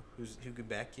cop who can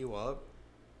back you up,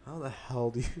 how the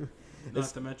hell do you? Not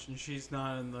to mention she's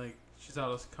not in she's out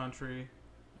of the country.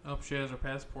 Oh, she has her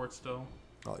passport still.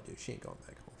 Oh, dude, she ain't going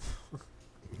back home.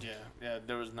 Yeah.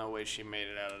 There was no way she made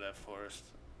it out of that forest.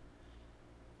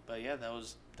 But yeah, that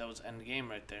was Endgame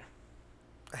right there.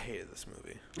 I hated this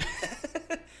movie.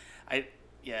 I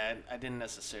didn't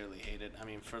necessarily hate it. I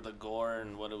mean, for the gore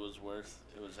and what it was worth,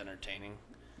 it was entertaining.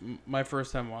 My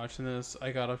first time watching this,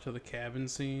 I got up to the cabin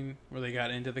scene where they got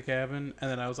into the cabin,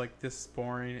 and then I was like, "This is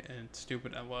boring and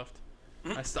stupid." I left.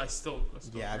 I still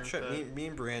yeah, me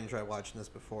and Brian tried watching this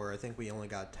before. I think we only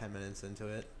got 10 minutes into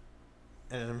it,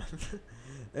 and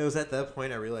it was at that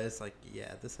point I realized, like,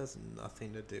 yeah, this has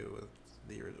nothing to do with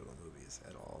the original movies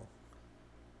at all.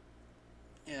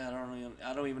 Yeah,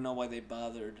 I don't even know why they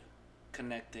bothered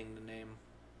connecting the name.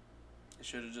 They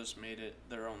should have just made it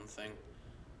their own thing.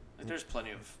 Like, there's plenty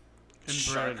of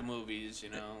shark movies,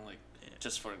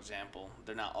 just for example,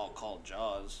 they're not all called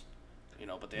Jaws,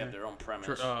 but they have their own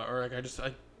premise. Or like I just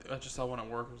saw one at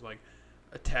work. It was like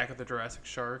Attack of the Jurassic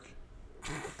Shark.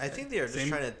 I think they are just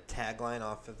trying to tagline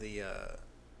off of the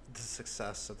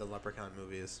success of the Leprechaun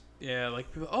movies. Yeah,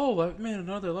 like people. Oh man,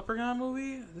 another Leprechaun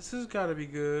movie. This has got to be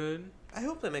good. I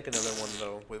hope they make another one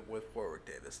though with Warwick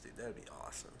Davis, dude. That'd be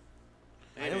awesome.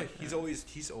 I know he's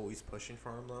always pushing for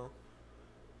him though.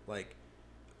 Like,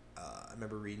 I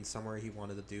remember reading somewhere he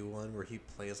wanted to do one where he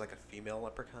plays like a female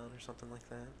leprechaun or something like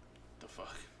that. The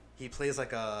fuck? He plays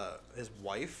like his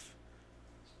wife.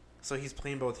 So he's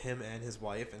playing both him and his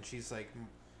wife, and she's like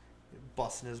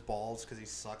busting his balls because he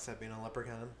sucks at being a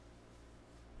leprechaun.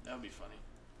 That would be funny.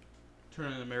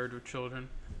 Turning into Married with Children.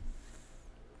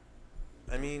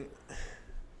 I mean,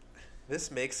 this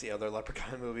makes the other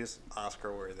Leprechaun movies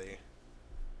Oscar worthy.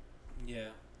 Yeah.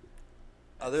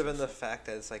 Other than the fact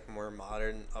that it's like more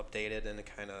modern, updated, and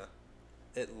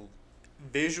it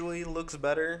visually looks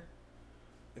better.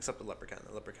 Except the Leprechaun.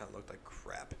 The Leprechaun looked like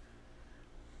crap.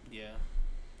 Yeah.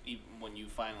 Even when you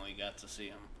finally got to see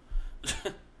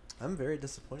him. I'm very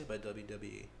disappointed by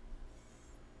WWE.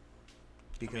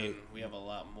 Because I mean, we have a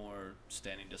lot more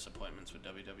standing disappointments with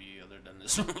WWE other than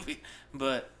this movie.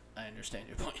 But I understand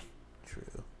your point. True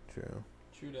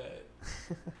that.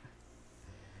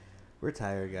 We're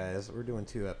tired, guys. We're doing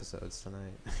 2 episodes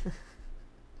tonight.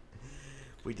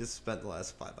 We just spent the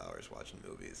last 5 hours watching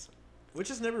movies. Which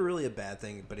is never really a bad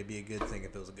thing, but it'd be a good thing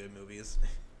if it was good movies.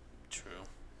 True.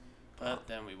 But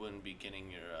then we wouldn't be getting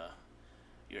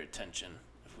your attention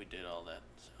if we did all that.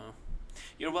 So,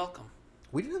 you're welcome.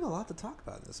 We didn't have a lot to talk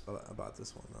about this one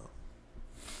though.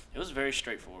 It was very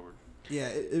straightforward. Yeah,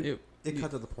 it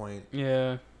cut to the point.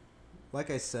 Yeah. Like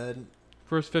I said,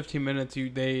 First 15 minutes,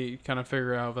 they kind of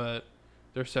figure out that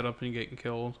they're set up and getting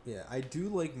killed. yeah, I do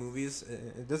like movies.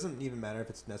 It doesn't even matter if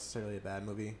it's necessarily a bad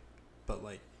movie, but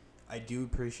like, I do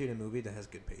appreciate a movie that has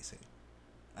good pacing.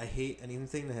 I hate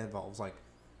anything that involves like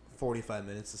 45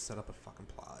 minutes to set up a fucking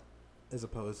plot, as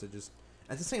opposed to just.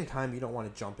 At the same time, you don't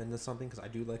want to jump into something because I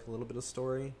do like a little bit of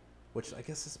story, which I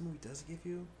guess this movie does give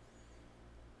you.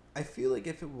 I feel like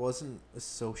if it wasn't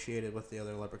associated with the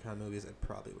other Leprechaun movies, it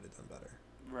probably would have done better.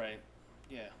 Right.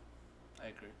 Yeah, I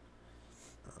agree.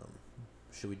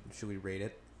 Should we rate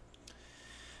it?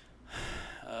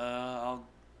 I'll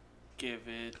give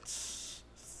it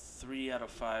 3 out of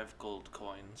 5 gold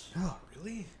coins. Oh,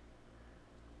 really?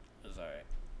 It was alright.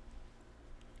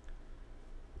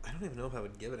 I don't even know if I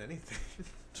would give it anything.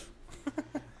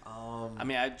 I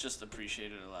mean, I just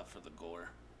appreciated it a lot for the gore.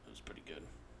 It was pretty good.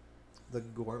 The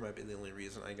gore might be the only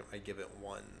reason I give it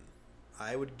 1.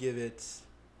 I would give it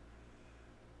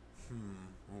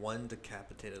 1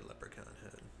 decapitated leprechaun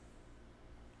head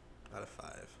out of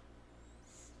 5.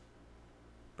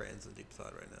 Brand's in deep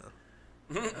thought right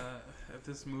now. If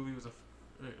this movie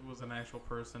was an actual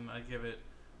person, I'd give it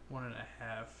 1.5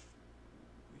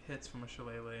 hits from a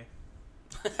shillelagh.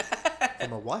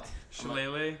 From a what?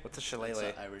 Shillelagh? What's a It's shillelagh?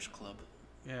 an Irish club.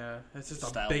 Yeah, it's just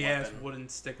Style a big ass weapon. wooden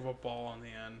stick of a ball on the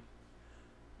end.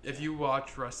 If you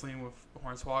watch wrestling with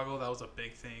Hornswoggle, that was a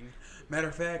big thing. Matter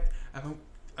of fact,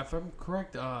 if I'm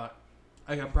correct, I'm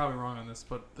probably wrong on this,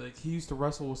 but he used to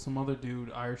wrestle with some other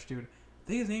dude, Irish dude. I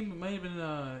think his name might have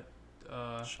been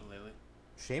Shillelagh.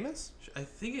 Seamus? I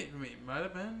think it might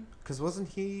have been. Because wasn't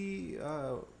he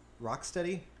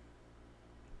Rocksteady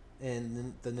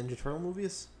in the Ninja Turtle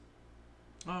movies?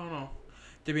 I don't know.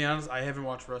 To be honest, I haven't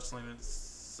watched wrestling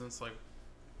since like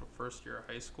the first year of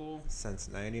high school. Since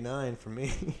 '99 for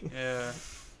me. Yeah.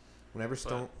 Whenever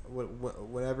Stone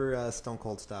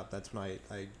Cold stopped, that's when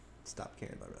I stopped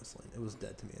caring about wrestling. It was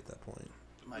dead to me at that point.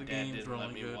 My The dad games didn't were let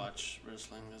only me good. watch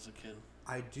wrestling as a kid.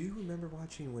 I do remember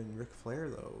watching when Ric Flair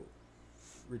though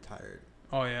retired.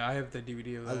 Oh yeah, I have the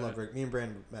DVD of that. I love Rick. Me and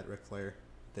Brand met Ric Flair,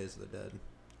 Days of the Dead.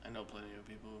 I know plenty of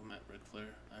people who met Ric Flair.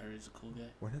 I heard he's a cool guy.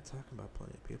 We're not talking about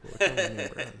plenty of people. We're talking about me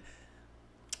and Brand.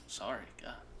 Sorry,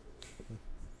 God.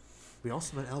 We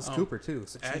also met Alice Cooper too.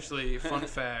 So Actually, fun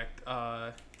fact: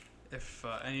 if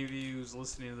any of you who's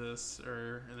listening to this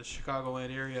are in the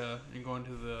Chicagoland area and going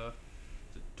to the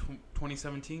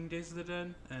 2017 Days of the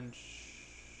Dead and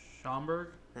Schaumburg,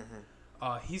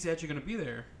 he's actually going to be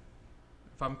there.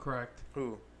 If I'm correct.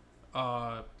 Who?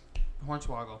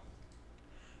 Hornswoggle.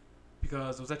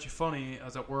 Because it was actually funny. I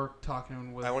was at work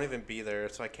talking with. I won't even be there,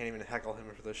 so I can't even heckle him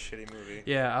for this shitty movie.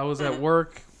 Yeah, I was at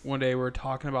work one day. We were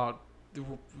talking about. We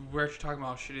were actually talking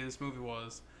about how shitty this movie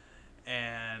was,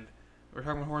 and we were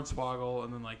talking about Hornswoggle.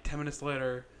 And then like 10 minutes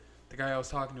later, the guy I was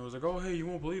talking to was like, "Oh, hey, you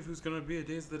won't believe who's gonna be at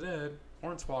Days of the Dead,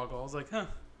 Hornswoggle." I was like, "Huh,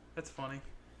 that's funny."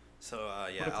 So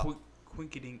yeah, What a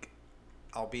quinky dink.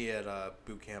 I'll be at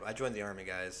boot camp. I joined the army,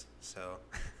 guys, so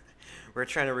we're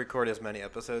trying to record as many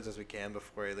episodes as we can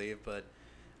before I leave. But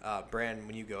Brand,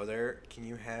 when you go there, can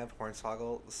you have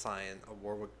Hornswoggle sign a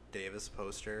Warwick Davis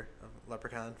poster of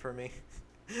Leprechaun for me?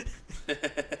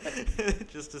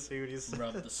 Just to see what he says.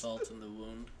 Rub the salt in the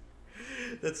wound.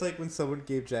 That's like when someone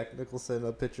gave Jack Nicholson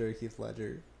a picture of Heath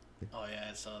Ledger. Oh yeah,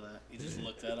 I saw that. He just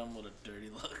looked at him with a dirty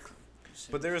look.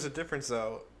 But there was a difference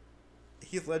though.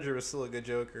 Heath Ledger was still a good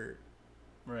Joker.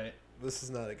 Right. This is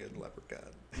not a good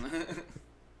Leprechaun.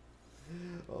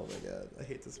 Oh my god, I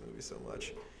hate this movie so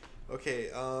much. Okay,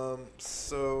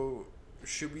 so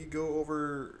should we go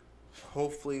over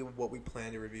hopefully what we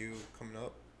plan to review coming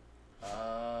up?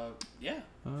 Yeah.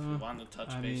 If you wanted to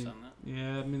touch base on that.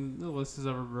 Yeah, I mean the list is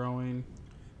ever growing.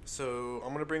 So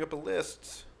I'm gonna bring up a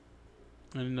list.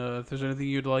 And if there's anything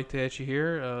you'd like to actually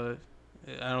hear, I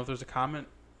don't know if there's a comment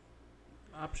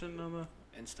option on the.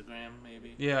 Instagram,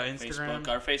 maybe. Yeah, Instagram. Facebook,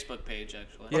 our Facebook page,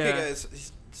 actually. Yeah. Okay,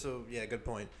 guys. So yeah, good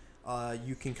point.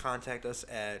 You can contact us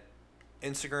at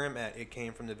Instagram at It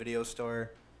Came From The Video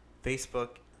Store,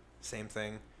 Facebook, same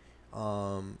thing.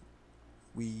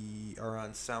 We are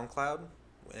on SoundCloud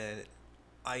and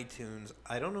iTunes.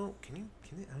 I don't know. Can you?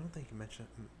 I don't think you mentioned.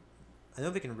 I know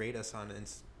they can rate us on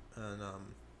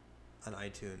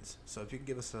iTunes. So if you can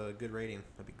give us a good rating,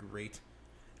 that'd be great.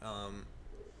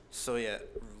 So yeah,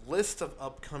 list of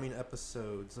upcoming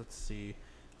episodes. Let's see.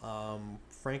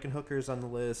 Frankenhooker's on the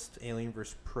list. Alien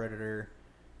vs. Predator.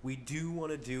 We do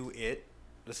want to do It,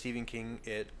 the Stephen King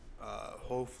It,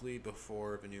 hopefully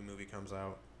before the new movie comes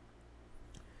out.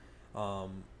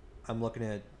 I'm looking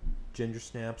at Ginger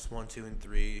Snaps 1, 2, and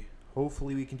 3.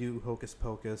 Hopefully we can do Hocus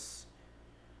Pocus,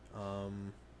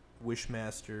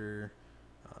 Wishmaster,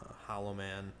 Hollow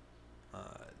Man.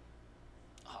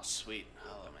 Oh, sweet.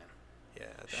 Hollow Man.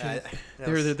 Yeah.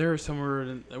 There are some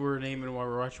we're naming while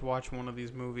we're watching one of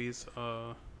these movies.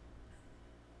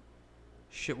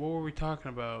 Shit, what were we talking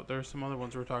about? There are some other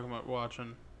ones we were talking about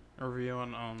watching or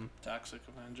reviewing. Toxic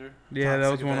Avenger. Yeah,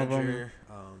 that was Toxic one of them. Avenger,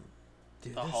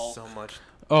 dude, The there's Hulk. so much.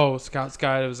 Oh, Scott's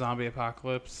Guide to Zombie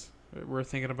Apocalypse. We're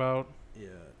thinking about. Yeah.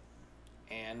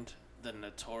 And the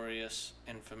notorious,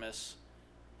 infamous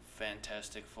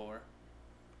Fantastic Four.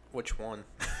 Which one?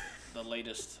 The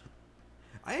latest.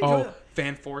 I enjoy it.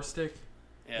 Fan Four Stick,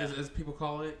 Yeah. as people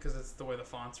call it, because it's the way the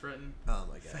font's written. Oh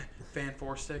my god. Fan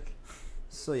Four Stick.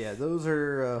 So yeah, those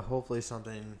are hopefully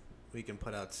something we can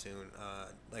put out soon.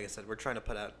 Like I said, we're trying to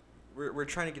put out. We're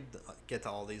trying to get to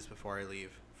all these before I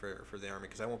leave for the army,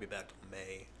 because I won't be back till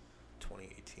May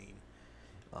 2018.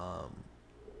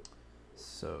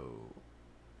 So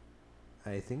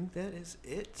I think that is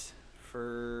it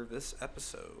for this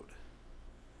episode.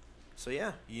 So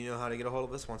yeah, you know how to get a hold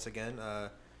of us once again.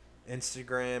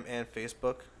 Instagram and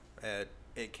Facebook at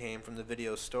It Came From The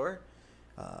Video Store.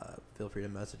 Feel free to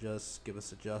message us, give us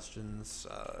suggestions,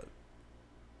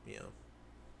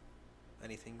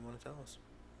 anything you want to tell us.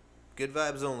 Good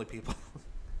vibes only, people.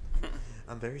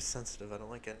 I'm very sensitive. I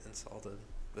don't like getting insulted.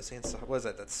 But saying, what is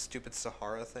that? That stupid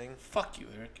Sahara thing? Fuck you,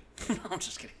 Eric. I'm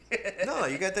just kidding. No,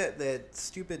 you got that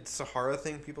stupid Sahara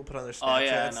thing people put on their Snapchats. Oh,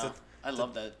 yeah, I know. I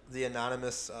love that. The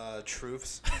anonymous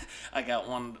truths. I got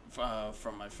one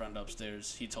from my friend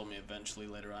upstairs. He told me eventually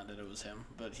later on that it was him,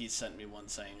 but he sent me one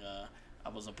saying I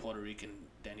was a Puerto Rican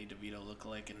Danny DeVito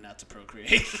lookalike and not to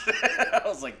procreate. I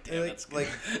was like, damn, that's good.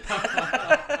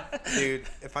 Dude,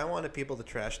 if I wanted people to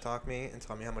trash talk me and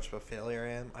tell me how much of a failure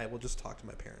I am, I will just talk to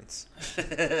my parents. Just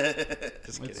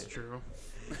kidding. It's true.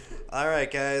 All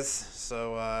right, guys.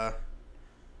 So we're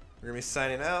going to be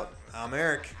signing out. I'm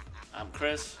Eric. I'm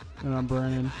Chris. And I'm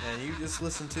Brandon. And you just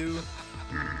listened to... It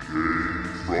came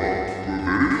from